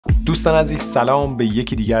دوستان عزیز، سلام به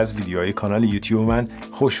یکی دیگه از ویدیوهای کانال یوتیوب من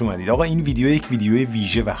خوش اومدید. آقا این ویدیو یک ویدیوی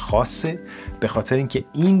ویژه و خاصه به خاطر اینکه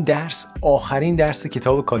این درس آخرین درس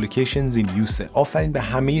کتاب Collocations in use. آفرین به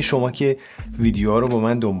همه شما که ویدیوها رو با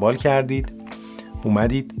من دنبال کردید،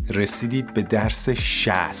 اومدید رسیدید به درس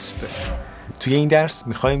 60. توی این درس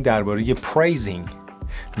میخوایم درباره praising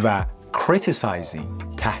و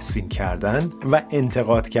criticizing، تحسین کردن و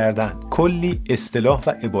انتقاد کردن، کلی اصطلاح و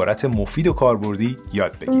عبارت مفید و کاربردی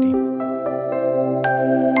یاد بگیریم.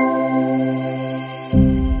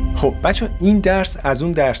 خب بچه، این درس از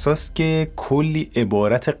اون درس هاست که کلی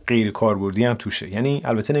عبارت غیر کاربردی هم توشه. یعنی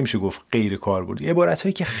البته نمیشه گفت غیر کاربردی، عبارت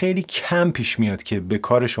هایی که خیلی کم پیش میاد که به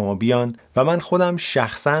کار شما بیان و من خودم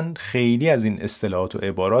شخصا خیلی از این اصطلاحات و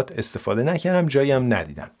عبارات استفاده نکردم، جایی هم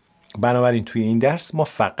ندیدم. بنابراین توی این درس ما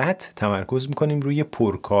فقط تمرکز میکنیم روی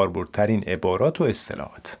پرکاربردترین عبارات و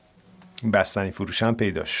اصطلاحات. بستنی فروش هم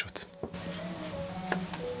پیدا شد.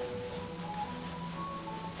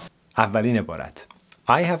 اولین عبارت: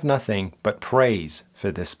 I have nothing but praise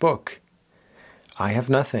for this book. I have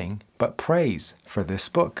nothing but praise for this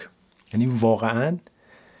book. یعنی واقعاً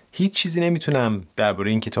هیچ چیزی نمیتونم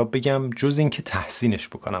درباره این کتاب بگم جز اینکه تحسینش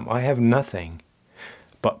بکنم. I have nothing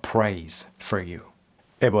but praise for you.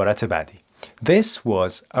 عبارت بعدی: This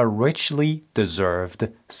was a richly deserved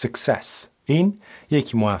success. این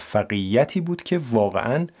یک موفقیتی بود که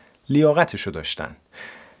واقعاً لیاقتشو داشتن.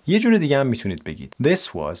 یه جور دیگه هم میتونید بگید This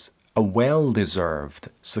was a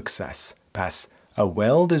well-deserved success. پس a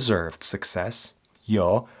well-deserved success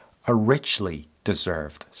یا a richly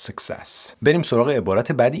deserved success. بریم سراغ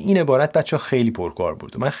عبارت بعدی. این عبارت بچه خیلی پرکار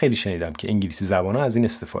بود و من خیلی شنیدم که انگلیسی زبان ها از این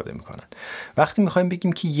استفاده میکنن. وقتی میخوایم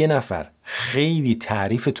بگیم که یه نفر خیلی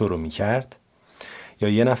تعریف تو رو میکرد یا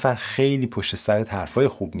یه نفر خیلی پشت سرت حرفای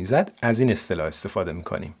خوب میزد، از این اصطلاح استفاده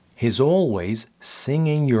میکنیم. He's always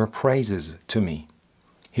singing your praises to me.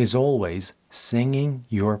 He's always singing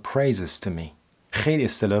your praises to me. خیلی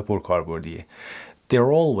اصطلاح پرکاربردیه.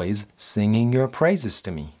 They're always singing your praises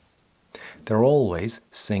to me. They're always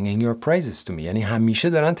singing your praises to me. یعنی همیشه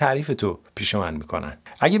دارن تعریف تو پیش من میکنن.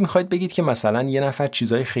 اگه میخواید بگید که مثلا یه نفر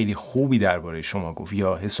چیزای خیلی خوبی درباره شما گفت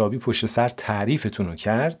یا حسابی پشت سر تعریفتون رو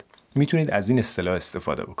کرد، میتونید از این اصطلاح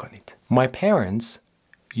استفاده بکنید. My parents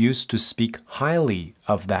used to speak highly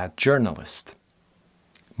of that journalist.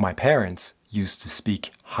 My parents used to speak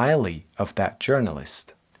highly of that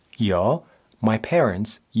journalist. یا My parents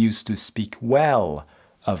used to speak well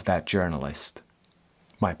of that journalist.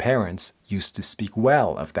 My parents used to speak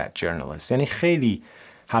well of that journalist. یعنی خیلی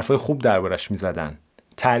حرفای خوب دربارش میزدن،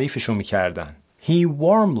 تعریفشو میکردن. He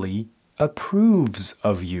warmly approves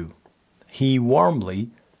of you. He warmly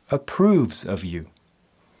approves of you.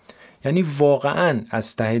 یعنی واقعاً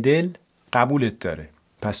از ته دل قبولت داره.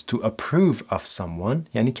 پس to approve of someone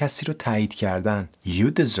یعنی کسی رو تایید کردن.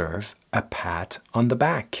 You deserve a pat on the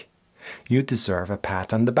back. You deserve a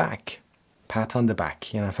pat on the back. Pat on the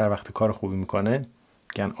back. یه نفر وقتی کار خوبی میکنه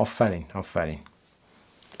میگن آفرین آفرین.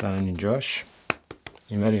 دارن اینجاش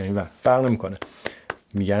اینور یا اینور فرق نمیکنه،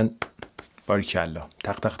 میگن باریکلا،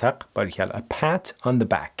 تق تق تق باریکلا. A pat on the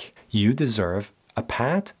back. You deserve a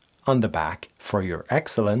pat on the back for your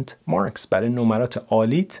excellent marks. برای نمرات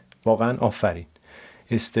عالیت واقعا آفرین،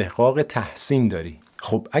 استحقاق تحسین داری.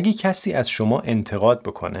 خب اگه کسی از شما انتقاد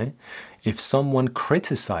بکنه، if someone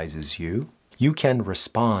criticizes you, you can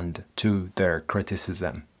respond to their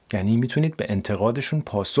criticism. یعنی میتونید به انتقادشون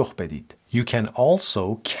پاسخ بدید. You can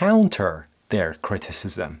also counter their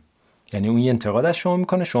criticism. یعنی اون یه انتقاد از شما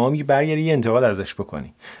میکنه، شما میگی برگردی یه انتقاد ازش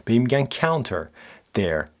بکنی. به این میگن counter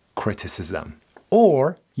their criticism.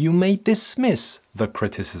 Or you may dismiss the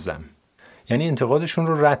criticism. یعنی انتقادشون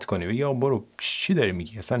رو رد کنی، بگی آ برو چی داری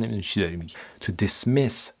میگی، اصلا نمیدونی چی داری میگی. To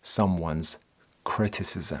dismiss someone's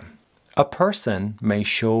criticism. A person may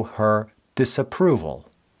show her disapproval.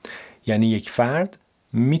 یعنی یک فرد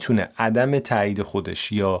میتونه عدم تایید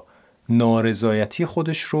خودش یا نارضایتی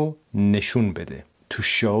خودش رو نشون بده. To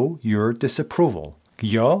show your disapproval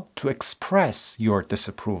یا to express your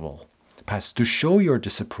disapproval. پس to show your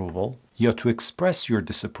disapproval یا to express your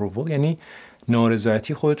disapproval یعنی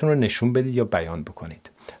نارضایتی خودتون رو نشون بدید یا بیان بکنید.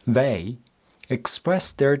 They express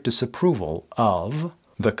their disapproval of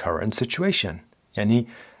the current situation. یعنی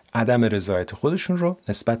عدم رضایت خودشون رو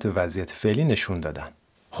نسبت به وضعیت فعلی نشون دادن.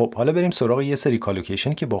 خب حالا بریم سراغ یه سری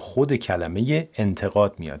کالوکیشن که با خود کلمه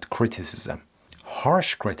انتقاد میاد. criticism،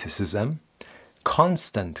 harsh criticism،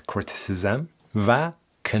 constant criticism و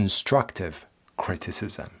constructive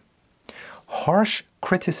criticism. harsh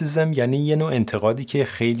criticism یعنی یه نوع انتقادی که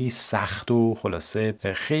خیلی سخت و خلاصه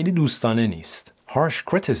خیلی دوستانه نیست. harsh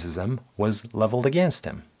criticism was leveled against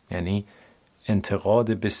him. یعنی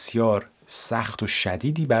انتقاد بسیار سخت و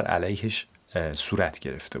شدیدی بر علیهش صورت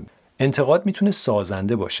گرفته بود. انتقاد میتونه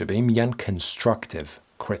سازنده باشه، به این میگن constructive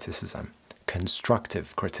criticism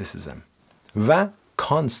و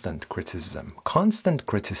constant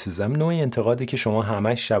criticism نوعی انتقادی که شما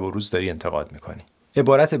همش شب و روز داری انتقاد میکنی.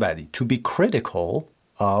 عبارت بعدی to be critical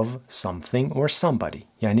of something or somebody،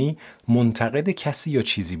 یعنی منتقد کسی یا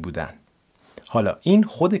چیزی بودن. حالا این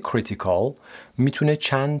خود critical میتونه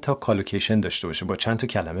چند تا کالوکیشن داشته باشه، با چند تا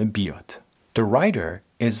کلمه بیاد. The writer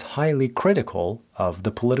is highly critical of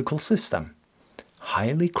the political system.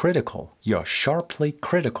 Highly critical یا sharply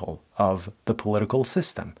critical of the political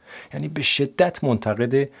system، یعنی به شدت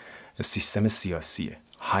منتقد سیستم سیاسیه.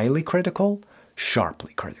 Highly critical،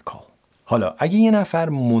 sharply critical. حالا اگه یه نفر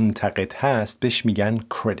منتقد هست بهش میگن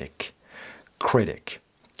critic.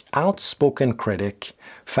 Outspoken critic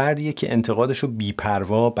فردیه که انتقادشو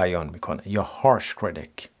بی‌پروا بیان میکنه، یا harsh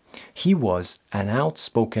critic. He was an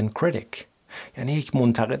outspoken critic، یعنی یک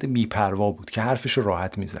منتقد بی‌پروا بود که حرفشو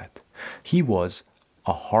راحت میزد. He was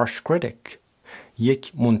a harsh critic،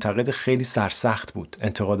 یک منتقد خیلی سرسخت بود،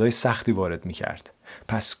 انتقادهای سختی وارد میکرد.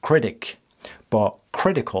 پس critic با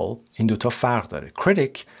critical این دوتا فرق داره.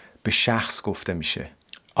 critic به شخص گفته میشه.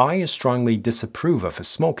 I strongly disapprove of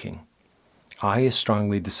smoking. I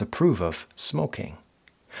strongly disapprove of smoking.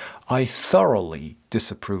 I thoroughly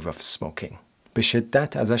disapprove of smoking. به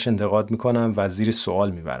شدت ازش انتقاد میکنم و زیر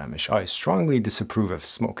سوال میبرمش. I strongly disapprove of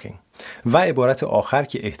smoking. و عبارت آخر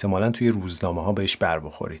که احتمالاً توی روزنامه ها بهش بر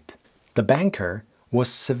بخورید. The banker was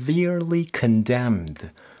severely condemned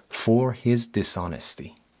for his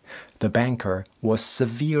dishonesty. The banker was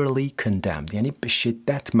severely condemned، یعنی به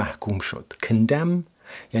شدت محکوم شد. Condemn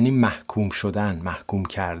یعنی محکوم شدن، محکوم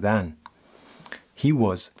کردن. He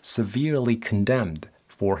was severely condemned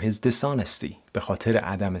for his dishonesty. به خاطر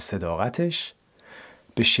عدم صداقتش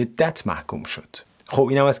به شدت محکوم شد. خب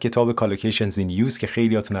اینم از کتاب Collocations in Use که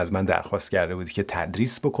خیلیاتون از من درخواست کرده بودید که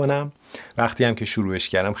تدریس بکنم. وقتی هم که شروعش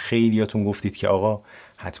کردم خیلیاتون گفتید که آقا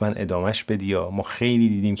حتما ادامش بدی، یا ما خیلی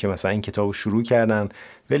دیدیم که مثلا این کتابو شروع کردن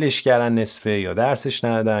ولش کردن نصفه، یا درسش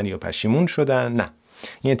ندادن، یا پشیمون شدن. نه،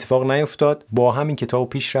 این اتفاق نیفتاد. با همین کتابو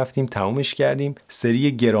پیش رفتیم، تمومش کردیم.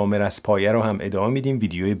 سری گرامر از پایه رو هم ادامه میدیم.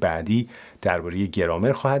 ویدیوی بعدی درباره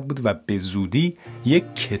گرامر خواهد بود و به زودی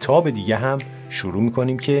یک کتاب دیگه هم شروع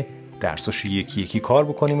میکنیم که درساشو یکی یکی کار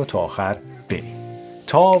بکنیم و تا آخر بریم.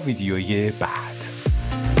 تا ویدیوی بعد.